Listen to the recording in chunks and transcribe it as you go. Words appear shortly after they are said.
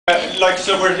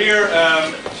So we're here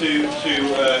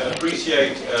to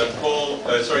appreciate Paul.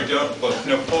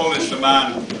 Paul is the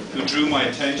man who drew my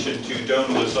attention to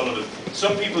Donal O'Sullivan.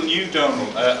 Some people knew Donal.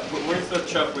 Where's that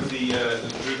chap with the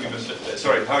droopy moustache?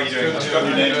 Sorry, how are you doing? I've got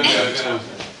your name.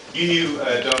 You knew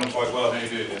Donal quite well. I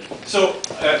did, yeah. So,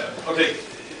 okay.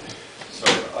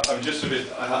 Sorry, I'm just a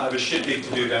bit. I have a shit gig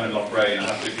to do down in Loughrea, and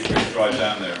I have to drive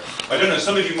down there. I don't know.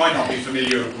 Some of you might not be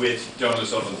familiar with Donal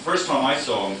O'Sullivan. The first time I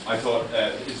saw him, I thought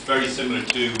it's very similar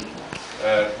to.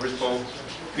 Where's Paul?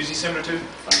 Who's he similar to?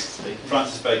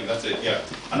 Francis Bacon. That's it. Yeah.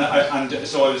 And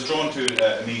so I was drawn to it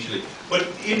immediately. But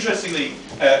interestingly,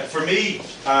 for me,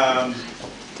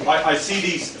 I see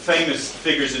these famous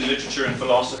figures in literature and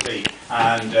philosophy,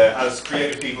 and as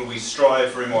creative people, we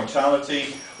strive for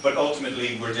immortality, but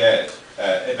ultimately we're dead.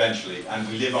 Eventually, and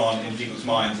we live on in people's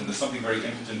minds, and there's something very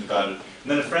impotent about it. And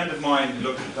then a friend of mine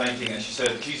looked at the painting and she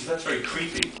said, "Jesus, that's very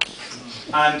creepy."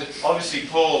 And obviously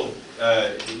Paul,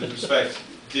 with respect,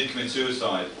 did commit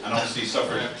suicide, and obviously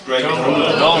suffered great Paul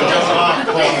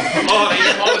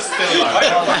is still alive.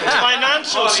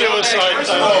 Financial suicide.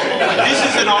 First of all, this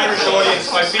is an Irish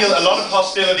audience. I feel a lot of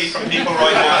hostility from people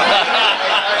right now.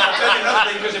 I'll tell you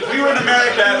nothing, because if we were in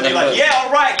America, it would be like, yeah,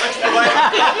 all right, let's play.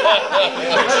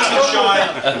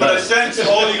 But I sense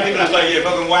all you people are like, you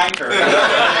fucking wanker.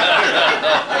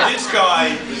 This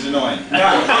guy is annoying.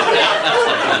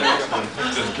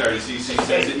 Doesn't care. He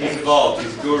says it, he's involved,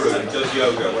 he's a guru, he does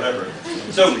yoga, whatever.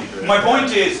 So my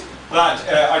point is that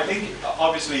I think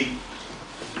obviously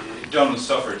Donal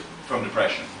suffered from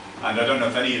depression, and I don't know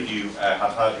if any of you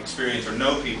have had experience or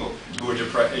know people who are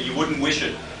depressed. You wouldn't wish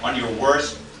it on your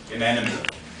worst enemy.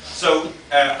 So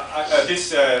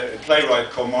this playwright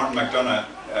called Martin McDonagh,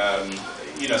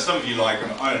 you know, some of you like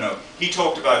him, I don't know, he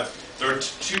talked about there are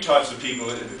two types of people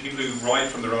who write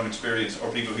from their own experience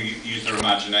or people who use their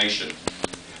imagination.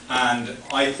 And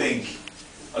I think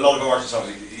a lot of artists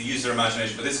obviously use their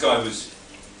imagination, but this guy was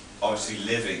obviously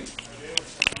living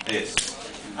this.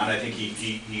 And I think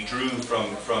he drew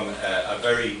from a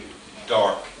very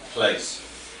dark place.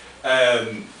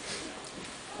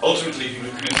 Ultimately, people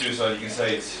who commit suicide, you can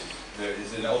say there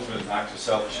is an ultimate act of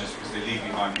selfishness because they leave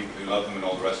behind people who love them and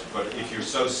all the rest of it. But if you're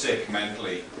so sick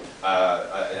mentally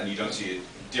and you don't see a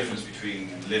difference between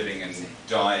living and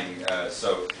dying,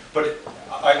 but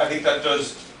I think that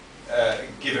does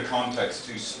give a context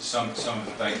to some of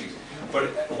the paintings.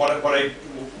 But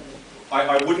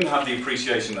I wouldn't have the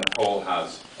appreciation that Paul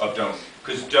has of Donal,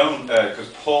 because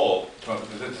Paul,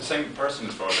 they're the same person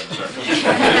as far as I'm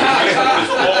concerned.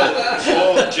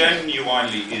 Paul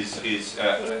genuinely is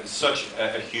such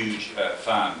a huge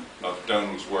fan of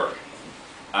Donal's work,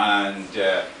 and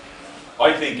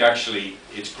I think actually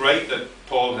it's great that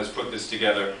Paul has put this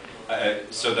together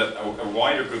so that a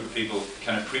wider group of people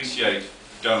can appreciate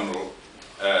Donal,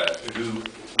 who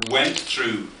went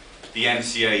through the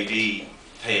NCAD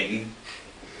thing,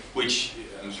 which,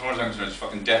 as far as I'm concerned, is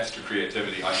fucking death to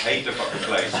creativity. I hate the fucking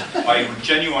place. I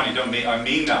genuinely don't mean, I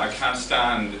mean that. I can't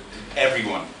stand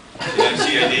everyone. The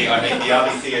NCAD, I hate the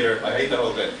Abbey Theatre, I hate the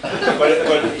whole thing. But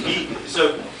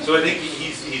so I think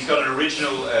he's got an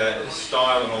original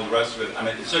style and all the rest of it, and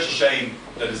it's such a shame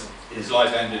that his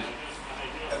life ended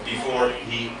before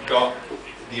he got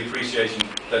the appreciation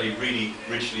that he really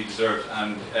richly deserved.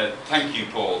 And thank you,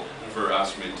 Paul, for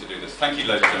asking me to do this. Thank you,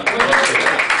 ladies and gentlemen.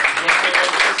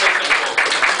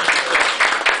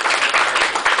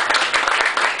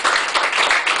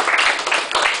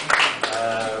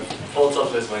 Paul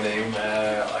Tuttle is my name.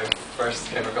 I first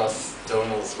came across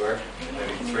Donal's work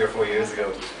maybe 3 or 4 years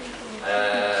ago.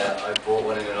 I bought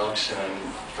one in an auction,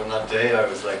 and from that day I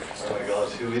was like, oh my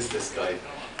god, who is this guy?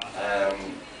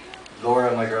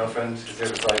 Laura, my girlfriend, who's here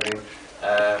beside me,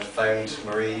 found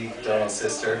Marie, Donal's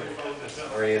sister.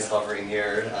 Marie is hovering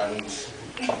here, and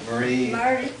Marie...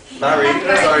 Mary, sorry.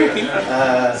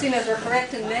 Seen as we're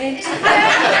correcting names.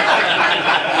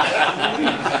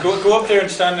 Go up there and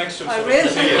stand next to him.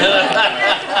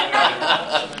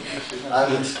 I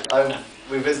will. And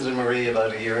we visited Marie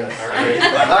about a year and a half.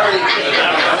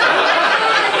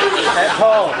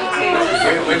 Paul.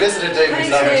 We visited David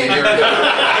Savage a year ago.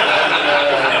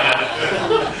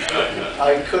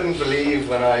 I couldn't believe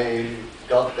when I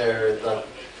got there that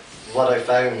what I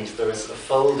found. There was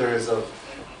folders of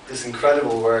this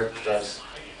incredible work that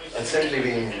had simply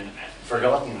been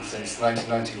forgotten since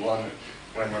 1991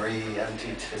 when Marie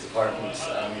emptied his apartment,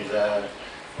 and it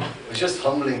was just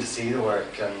humbling to see the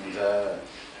work, and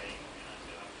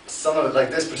some of it, like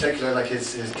this particular, like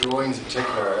his drawings in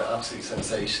particular, are absolutely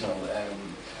sensational.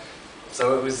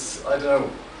 So it was, I don't know,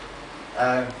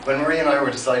 when Marie and I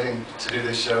were deciding to do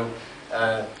this show,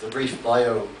 the brief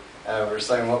bio, we were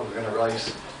deciding what we were going to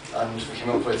write, and we came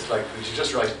up with, like, we should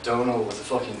just write Donal was a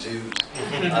fucking dude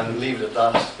and leave it at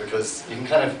that, because you can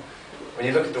kind of, when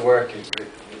you look at the work, it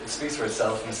speaks for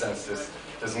itself in a sense.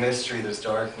 There's mystery, there's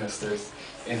darkness, there's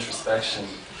introspection,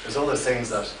 there's all those things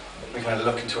that we kind of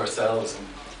look into ourselves, and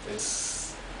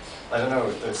it's, I don't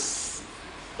know, that's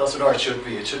what art should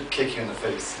be. It should kick you in the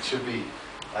face. It should be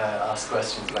ask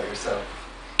questions about yourself.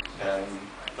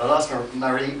 I'll ask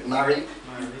Marie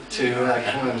to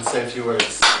come and say a few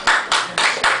words.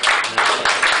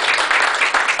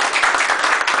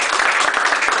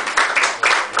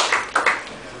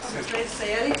 I'm afraid to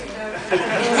say anything now.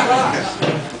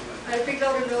 I have big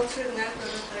load of notes written out, but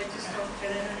I just don't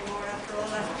fit in anymore after all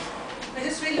that. I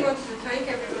just really wanted to thank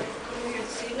everybody for coming here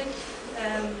this evening. I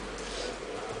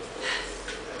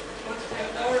want to thank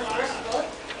Laura first of all.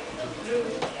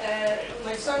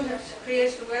 My son had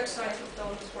created a website of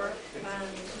Donal's work, and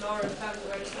Laura found the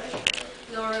website.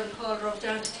 Laura and Paul drove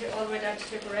down all the way down to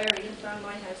Tipperary and found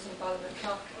my house in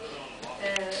Ballinaclough,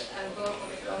 and bought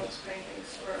one of Donal's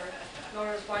paintings for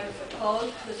Laura's wife for Paul,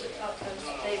 who's, as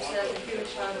Dave said, a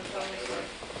huge fan of Donal's work.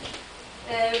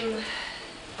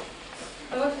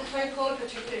 I wanted to thank Paul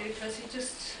particularly because he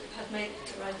just had made it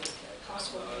to write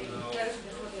possible. Without him,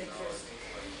 it wouldn't exist.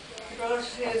 He brought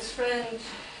his friend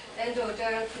Endo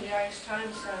down from the Irish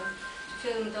Times to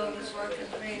film Donal's work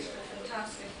and create a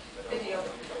fantastic video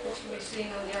which can be seen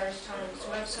on the Irish Times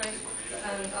website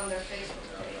and on their Facebook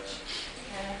page.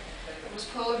 It was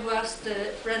Paul who asked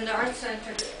the Ranelagh Arts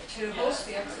Centre to host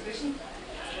the exhibition.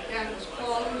 Again, it was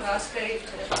Paul who asked Dave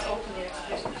to open the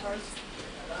exhibition first.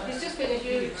 He's just been a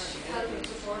huge help and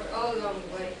support all along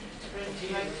the way to bring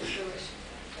to life the Jewish.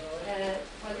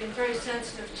 I've been very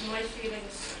sensitive to my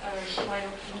feelings and my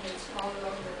opinions all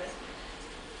along the way.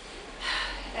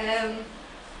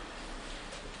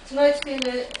 Tonight's been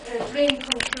a dream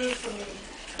come true for me.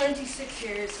 26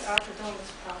 years after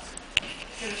Donal's passing.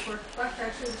 Since we're back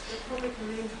actually in the public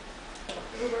room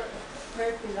where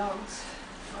it belongs.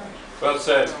 Well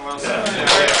said. Well said.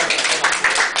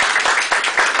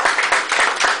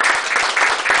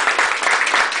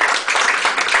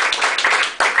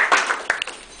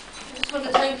 I want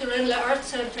to thank the Ranelagh Arts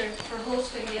Centre for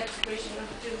hosting the exhibition and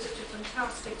for doing such a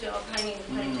fantastic job hanging the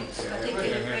paintings. I think they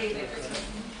look really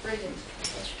brilliant.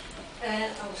 I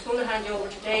was going to hand you over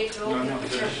to Dave to open the